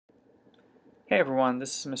Hey everyone,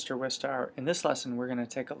 this is Mr. Wistar. In this lesson, we're going to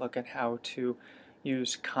take a look at how to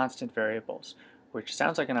use constant variables, which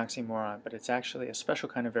sounds like an oxymoron, but it's actually a special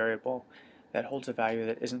kind of variable that holds a value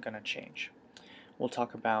that isn't going to change. We'll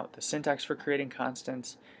talk about the syntax for creating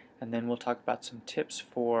constants, and then we'll talk about some tips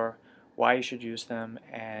for why you should use them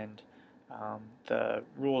and the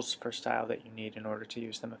rules for style that you need in order to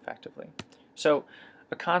use them effectively. So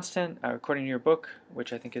a constant, according to your book,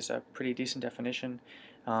 which I think is a pretty decent definition,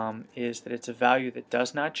 is that it's a value that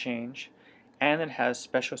does not change and that has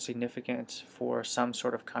special significance for some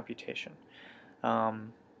sort of computation.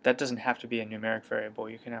 That doesn't have to be a numeric variable.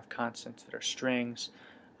 You can have constants that are strings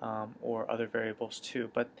or other variables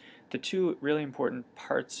too. But the two really important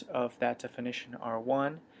parts of that definition are,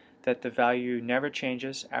 one, that the value never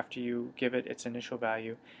changes after you give it its initial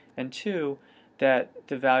value, and two, that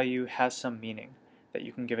the value has some meaning that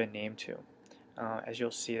you can give a name to. As you'll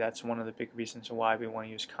see, that's one of the big reasons why we want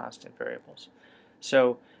to use constant variables.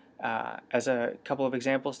 So as a couple of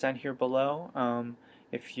examples down here below,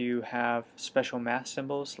 if you have special math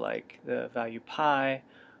symbols like the value pi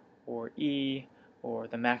or e or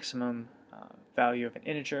the maximum value of an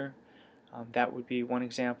integer, that would be one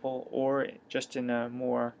example. Or just in a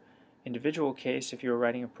more individual case, if you were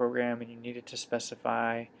writing a program and you needed to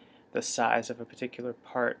specify the size of a particular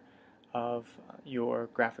part of your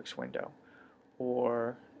graphics window,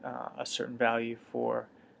 or a certain value for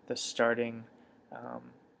the starting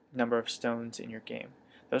number of stones in your game.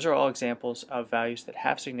 Those are all examples of values that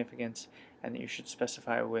have significance and that you should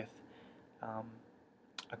specify with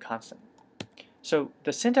a constant. So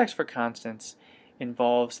the syntax for constants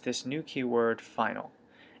involves this new keyword final.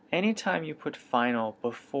 Anytime you put final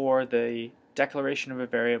before the declaration of a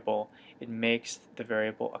variable, it makes the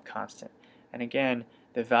variable a constant. And again,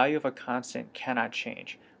 the value of a constant cannot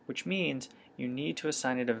change, which means you need to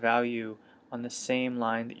assign it a value on the same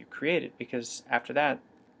line that you created, because after that,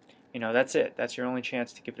 that's it. That's your only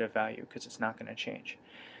chance to give it a value, because it's not going to change.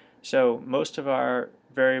 So most of our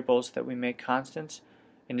variables that we make constants,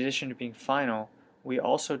 in addition to being final, we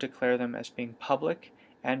also declare them as being public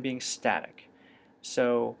and being static.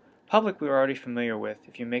 So public we were already familiar with.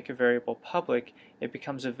 If you make a variable public, it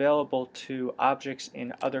becomes available to objects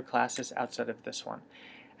in other classes outside of this one.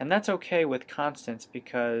 And that's okay with constants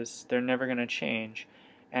because they're never going to change.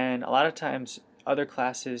 And a lot of times other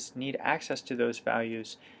classes need access to those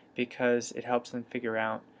values because it helps them figure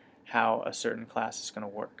out how a certain class is going to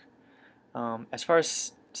work. As far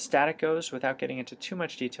as static goes, without getting into too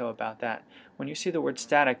much detail about that, when you see the word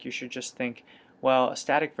static, you should just think, well, a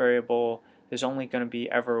static variable is only going to be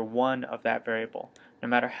ever one of that variable. No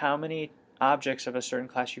matter how many objects of a certain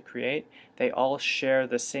class you create, they all share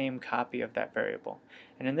the same copy of that variable.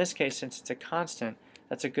 And in this case, since it's a constant,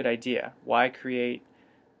 that's a good idea. Why create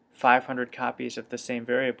 500 copies of the same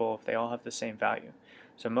variable if they all have the same value?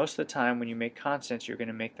 So most of the time when you make constants, you're going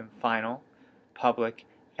to make them final, public,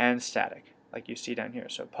 and static, like you see down here.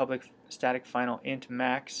 So public static final int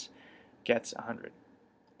max gets 100.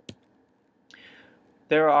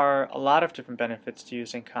 There are a lot of different benefits to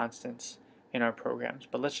using constants in our programs,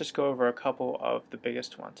 but let's just go over a couple of the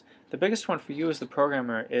biggest ones. The biggest one for you as the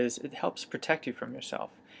programmer is it helps protect you from yourself.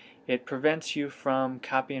 It prevents you from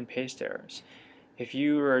copy and paste errors. If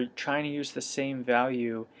you are trying to use the same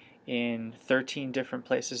value in 13 different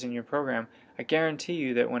places in your program, I guarantee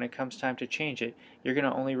you that when it comes time to change it, you're going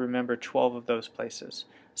to only remember 12 of those places,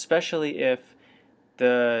 especially if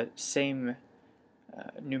the same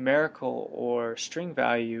numerical or string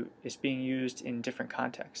value is being used in different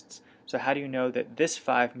contexts. So how do you know that this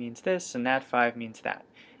 5 means this and that 5 means that?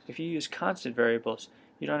 If you use constant variables,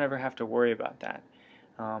 you don't ever have to worry about that.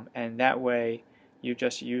 And that way, you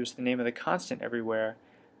just use the name of the constant everywhere.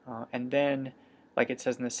 And then, like it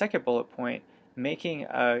says in the second bullet point, making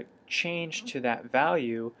a change to that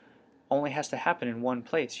value only has to happen in one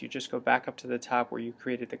place. You just go back up to the top where you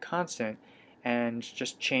created the constant and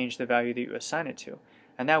just change the value that you assign it to.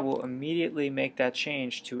 And that will immediately make that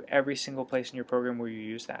change to every single place in your program where you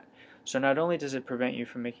use that. So not only does it prevent you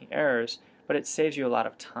from making errors, but it saves you a lot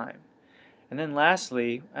of time. And then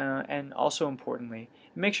lastly, and also importantly,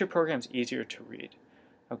 it makes your programs easier to read.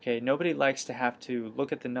 Okay, nobody likes to have to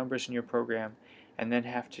look at the numbers in your program and then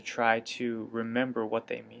have to try to remember what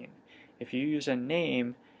they mean. If you use a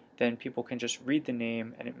name, then people can just read the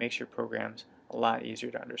name and it makes your programs a lot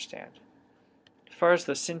easier to understand. As far as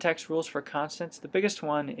the syntax rules for constants, the biggest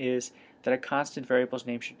one is that a constant variable's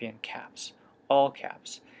name should be in caps, all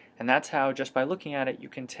caps. And that's how, just by looking at it, you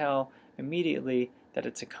can tell immediately that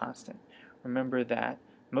it's a constant. Remember that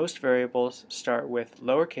most variables start with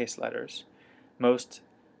lowercase letters, most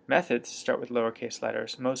methods start with lowercase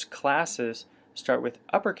letters, most classes start with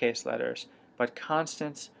uppercase letters, but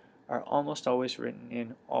constants are almost always written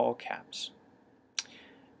in all caps.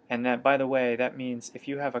 And that, by the way, that means if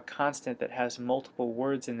you have a constant that has multiple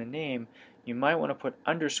words in the name, you might want to put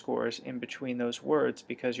underscores in between those words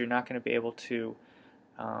because you're not going to be able to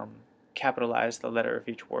capitalize the letter of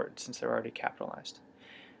each word since they're already capitalized.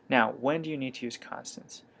 Now, when do you need to use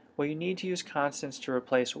constants? Well, you need to use constants to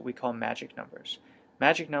replace what we call magic numbers.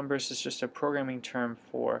 Magic numbers is just a programming term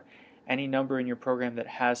for any number in your program that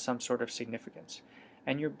has some sort of significance.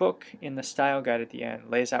 And your book in the style guide at the end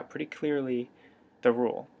lays out pretty clearly the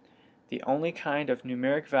rule. The only kind of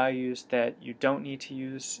numeric values that you don't need to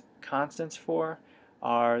use constants for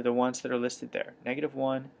are the ones that are listed there: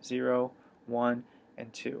 -1, 0, 1,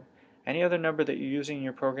 and 2. Any other number that you're using in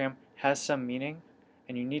your program has some meaning,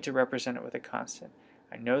 and you need to represent it with a constant.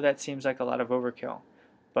 I know that seems like a lot of overkill,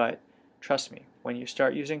 but trust me, when you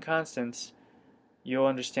start using constants, you'll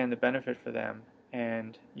understand the benefit for them,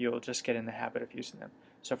 and you'll just get in the habit of using them.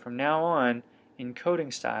 So from now on, in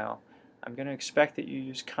coding style, I'm going to expect that you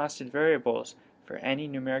use constant variables for any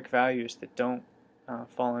numeric values that don't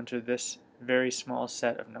fall into this very small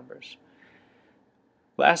set of numbers.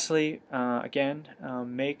 Lastly, again,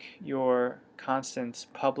 make your constants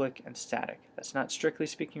public and static. That's not strictly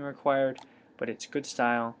speaking required, but it's good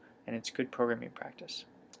style and it's good programming practice.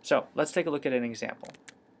 So let's take a look at an example.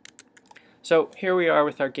 So here we are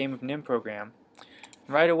with our game of NIM program.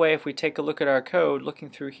 Right away, if we take a look at our code, looking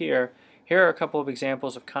through here are a couple of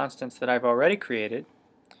examples of constants that I've already created,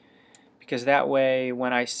 because that way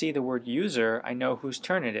when I see the word user, I know whose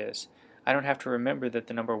turn it is. I don't have to remember that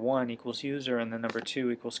the number 1 equals user and the number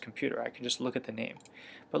 2 equals computer. I can just look at the name.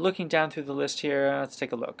 But looking down through the list here, let's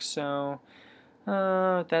take a look. So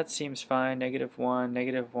that seems fine, -1,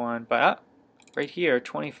 -1, but right here,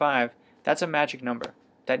 25, that's a magic number.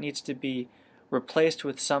 That needs to be replaced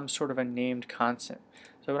with some sort of a named constant.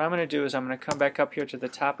 So what I'm going to do is I'm going to come back up here to the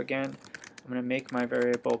top again. I'm going to make my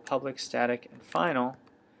variable public, static, and final.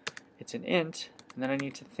 It's an int, and then I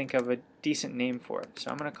need to think of a decent name for it. So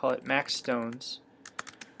I'm going to call it max stones.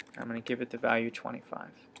 I'm going to give it the value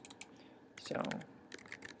 25. So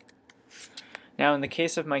now in the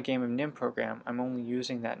case of my game of NIM program, I'm only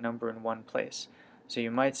using that number in one place. So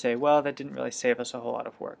you might say, well, that didn't really save us a whole lot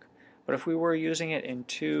of work. But if we were using it in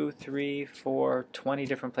 2, 3, 4, 20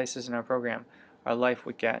 different places in our program, our life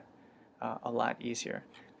would get a lot easier.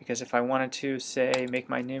 Because if I wanted to, say, make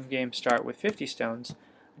my NIM game start with 50 stones,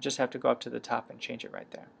 I just have to go up to the top and change it right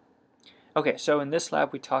there. Okay, so in this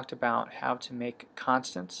lab we talked about how to make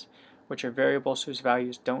constants, which are variables whose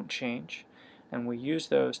values don't change, and we use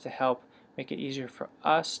those to help make it easier for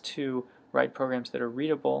us to write programs that are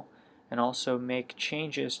readable and also make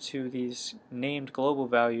changes to these named global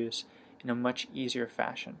values in a much easier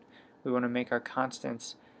fashion. We want to make our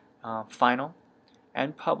constants final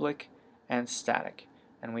and public and static,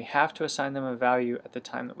 and we have to assign them a value at the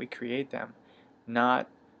time that we create them, not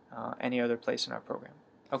any other place in our program.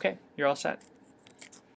 Okay, you're all set.